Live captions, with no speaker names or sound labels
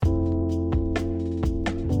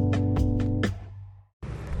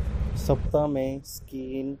सप्ताह में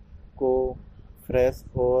स्किन को फ्रेश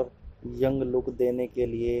और यंग लुक देने के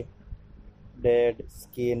लिए डेड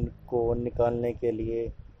स्किन को निकालने के लिए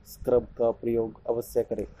स्क्रब का प्रयोग अवश्य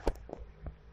करें।